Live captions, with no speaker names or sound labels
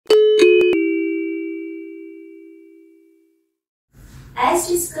As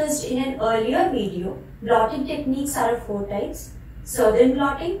discussed in an earlier video, blotting techniques are of 4 types: southern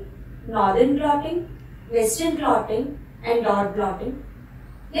blotting, northern blotting, western blotting, and dot blotting.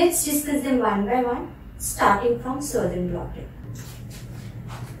 Let's discuss them one by one, starting from southern blotting.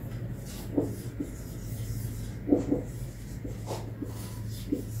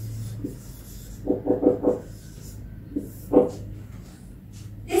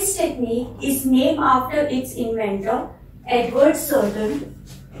 This technique is named after its inventor, Edward Surton.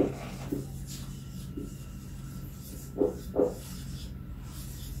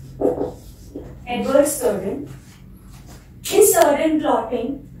 In southern blotting,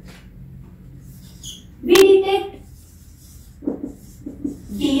 we detect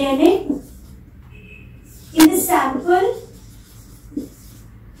DNA in the sample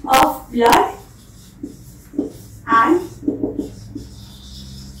of blood and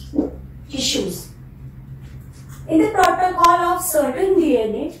tissues. In the protocol of certain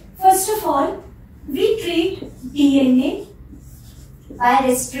DNA, first of all, we treat DNA by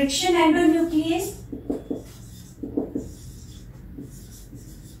restriction endonuclease,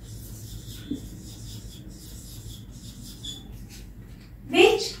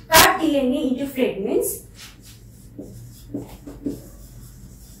 which cut DNA into fragments.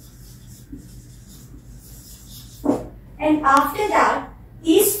 And after that,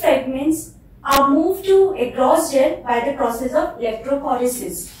 these fragments are moved to a gross gel by the process of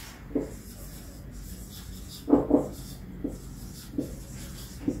electrophoresis.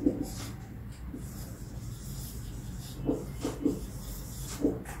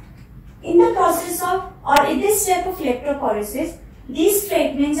 In this step of electrophoresis, these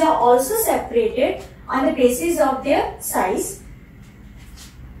fragments are also separated on the basis of their size.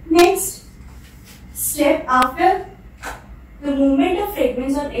 Next step after the movement of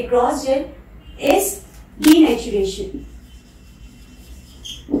fragments on a gross gel is denaturation.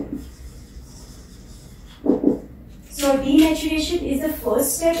 So denaturation is the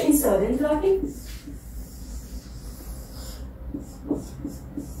first step in southern blotting.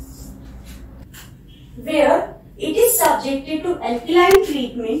 Where it is subjected to alkaline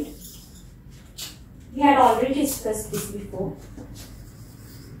treatment. We had already discussed this before.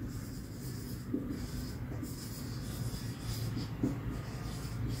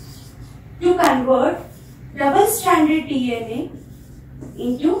 To convert double-stranded DNA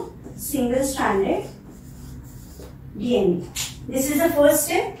into single-stranded DNA. This is the first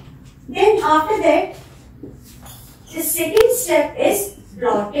step. Then after that, the second step is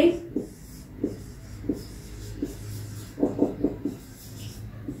blotting.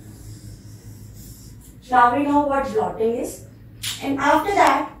 Now we know what blotting is. And after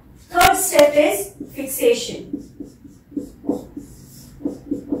that, third step is fixation.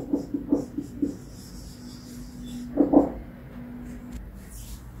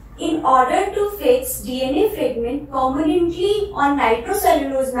 In order to fix DNA fragment permanently on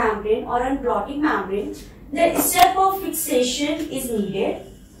nitrocellulose membrane or on blotting membrane, the step of fixation is needed.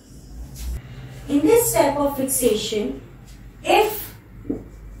 In this step of fixation, if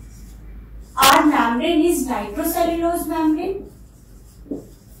our membrane is nitrocellulose membrane,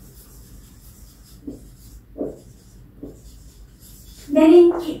 then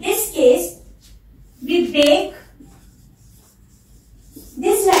in this case, we bake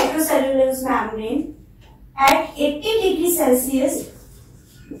this nitrocellulose membrane at 80 degrees Celsius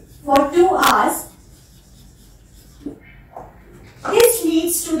for 2 hours. This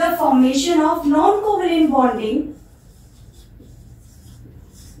leads to the formation of non-covalent bonding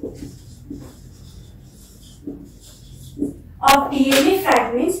of DNA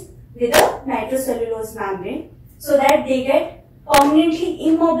fragments with a nitrocellulose membrane so that they get permanently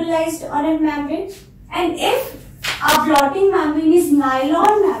immobilized on a membrane. And if our blotting membrane is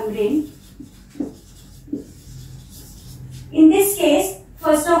nylon membrane, in this case,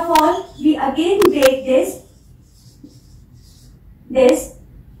 first of all, we again bake this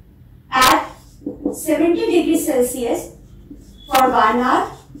at 70 degrees Celsius for 1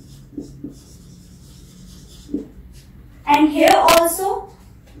 hour. And here also,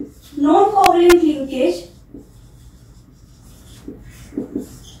 non-covalent linkage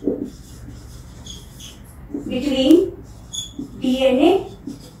between DNA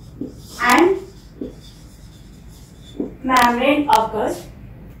and membrane occurs.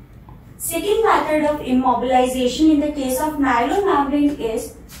 Second method of immobilization in the case of nylon membrane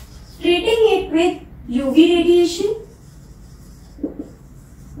is treating it with UV radiation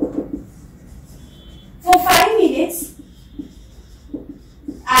for 5 minutes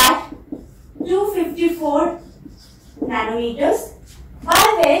at 254 nanometers, by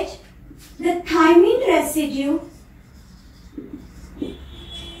which the thymine residue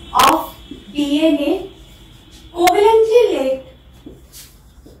DNA covalently linked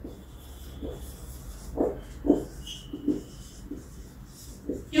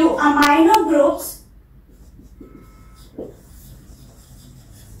to amino groups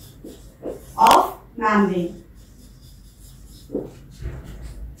of membrane.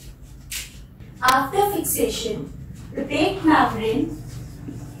 After fixation, the baked membrane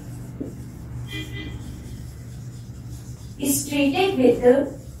is treated with the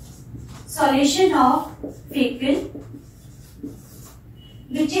solution of fecal,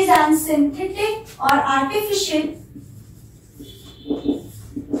 which is a synthetic or artificial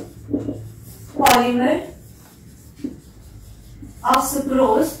polymer of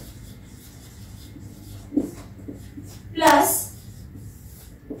sucrose plus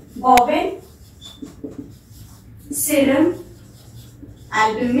bovine serum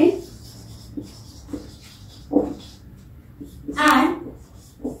albumin and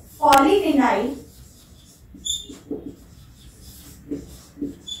polyvinyl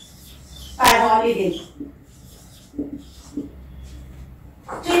pyrrolidine.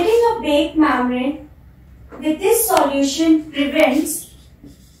 Treating a baked membrane with this solution prevents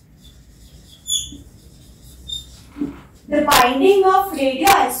the binding of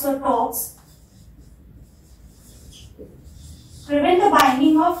radioisotopes,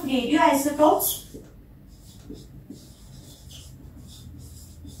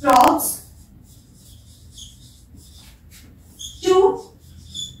 probes to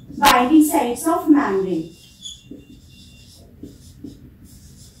binding sites of membrane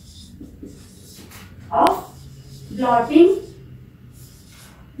of blotting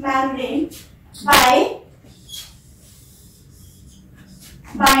membrane by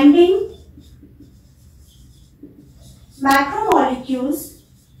binding macromolecules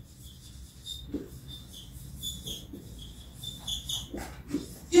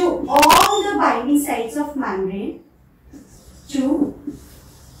to all the binding sites of membrane,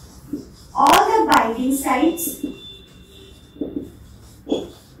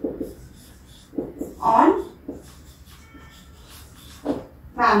 on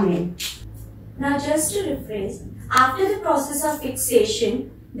membrane. Now just to rephrase, after the process of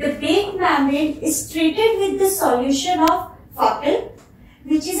fixation, the baked membrane is treated with the solution of fecal,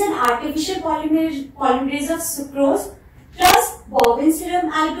 which is an artificial polymerase of sucrose plus bovine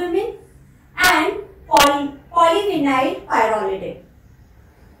serum albumin and polyvinyl pyrrolidine.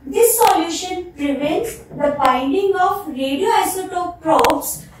 This solution prevents the binding of radioisotope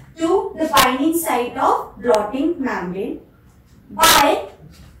probes to the binding site of blotting membrane by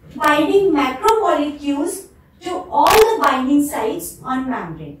binding macromolecules to all the binding sites on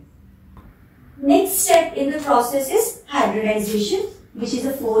membrane. Next step in the process is hybridization, which is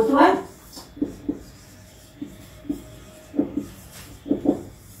the fourth one.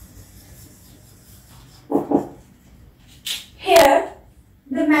 Here,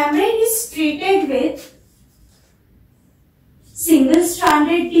 the membrane is treated with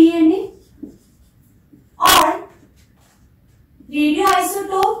single-stranded DNA or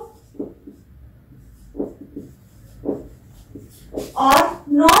radioisotope or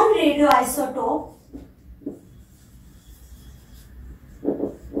non-radioisotope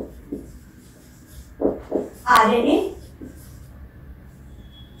RNA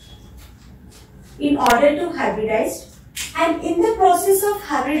in order to hybridize. And in the process of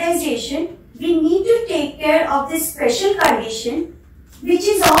hybridization, we need to take care of this special condition, which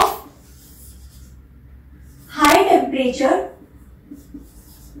is of high temperature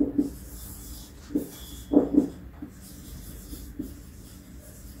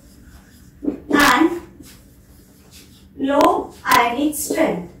and low ionic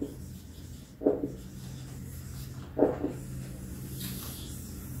strength.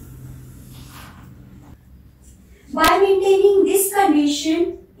 By maintaining this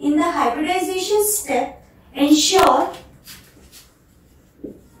condition in the hybridization step, ensure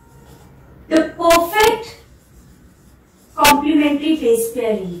the perfect complementary base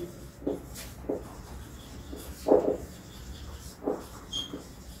pairing.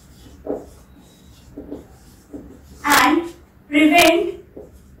 And prevent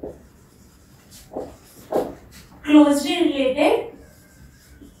closely related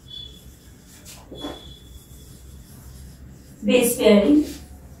base pairing.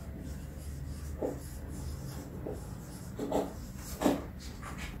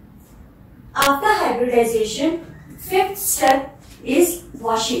 After hybridization, fifth step is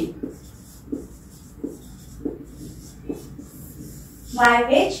washing, by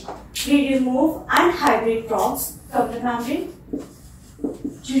which we remove anhybrid probes from the membrane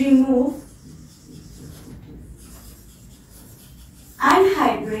to remove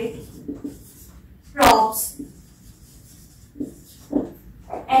anhybrid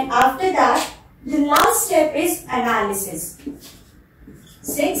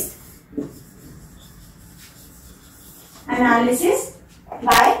analysis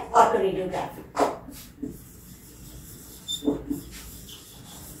by autoradiography.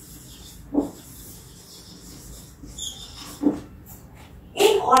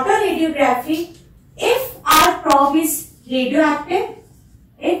 In autoradiography, if our probe is radioactive,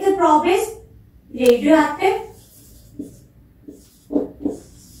 if the probe is radioactive,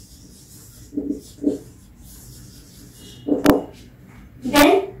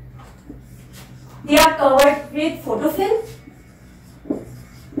 then they are covered with photofilm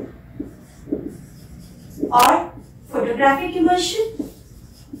or photographic immersion.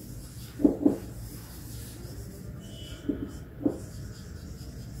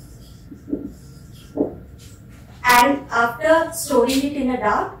 And after storing it in the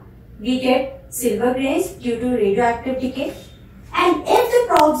dark, we get silver grains due to radioactive decay. And if the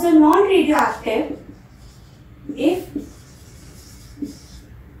probes are non-radioactive, if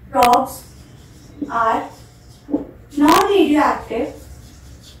probes are non-radioactive,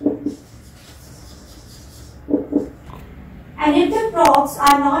 and if the probes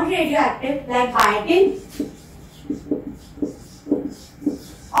are non-radioactive like biotin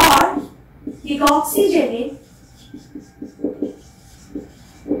or deoxygenate,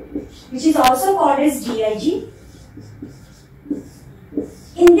 which is also called as DIG.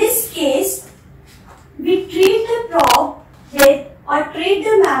 In this case, we treat the probe with or treat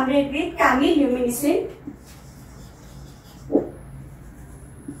the membrane with chemiluminescent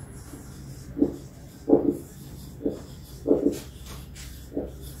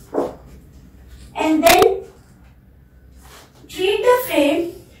and then treat the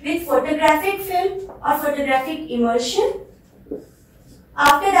frame with photographic film or photographic immersion.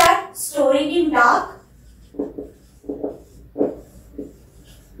 After that, store it in dark.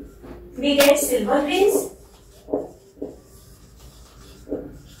 We get silver grains.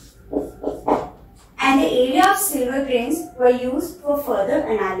 And the area of silver grains were used for further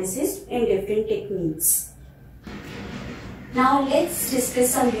analysis in different techniques. Now let's discuss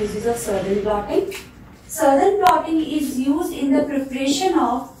some uses of Southern blotting. Southern blotting is used in the preparation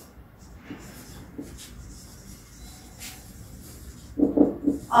of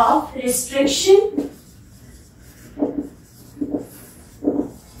restriction,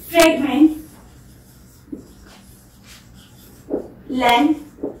 fragment, length,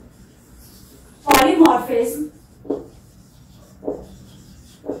 polymorphism,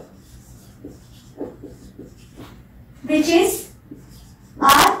 which is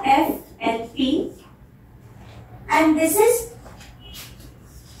RFLP, and this is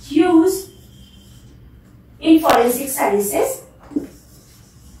used in forensic sciences.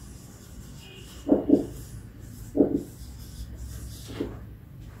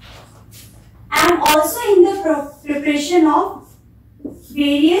 And also in the preparation of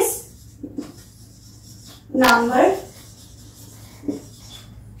various number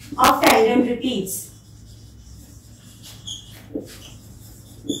of tandem repeats.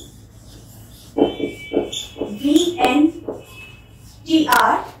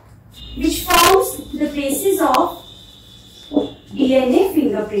 VNTR, which forms the basis of DNA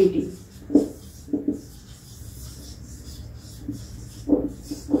fingerprinting.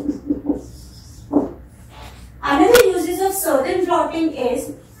 Another uses of Southern blotting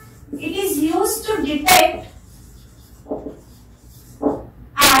is it is used to detect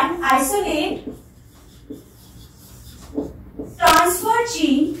and isolate transfer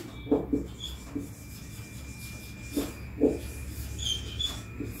gene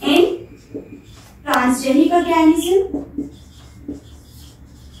in transgenic organism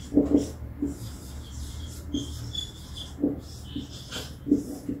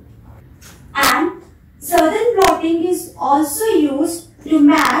and Southern blotting is also used to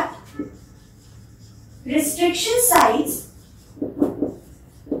map restriction sites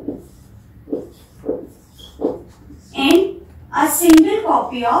in a single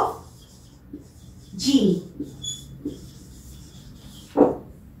copy of gene.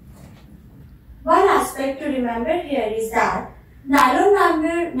 One aspect to remember here is that nylon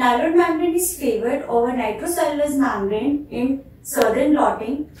membrane is favored over nitrocellulose membrane in Southern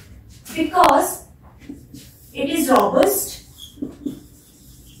blotting because it is robust.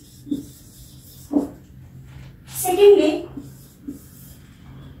 Secondly,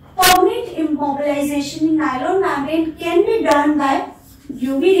 permanent immobilization in nylon membrane can be done by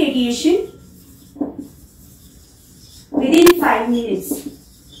UV radiation within 5 minutes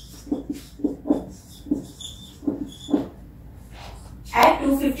at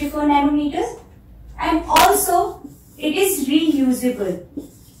 254 nanometers, and also it is reusable,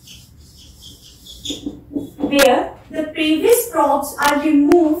 where the previous probes are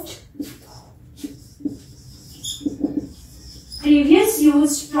removed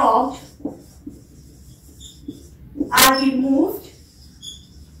disused frogs are removed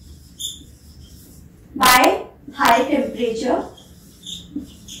by high temperature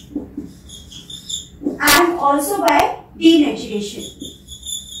and also by denaturation.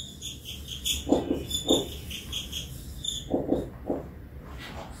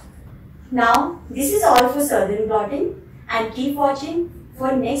 Now, this is all for southern blotting, and keep watching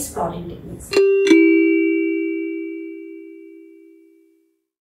for next blotting techniques.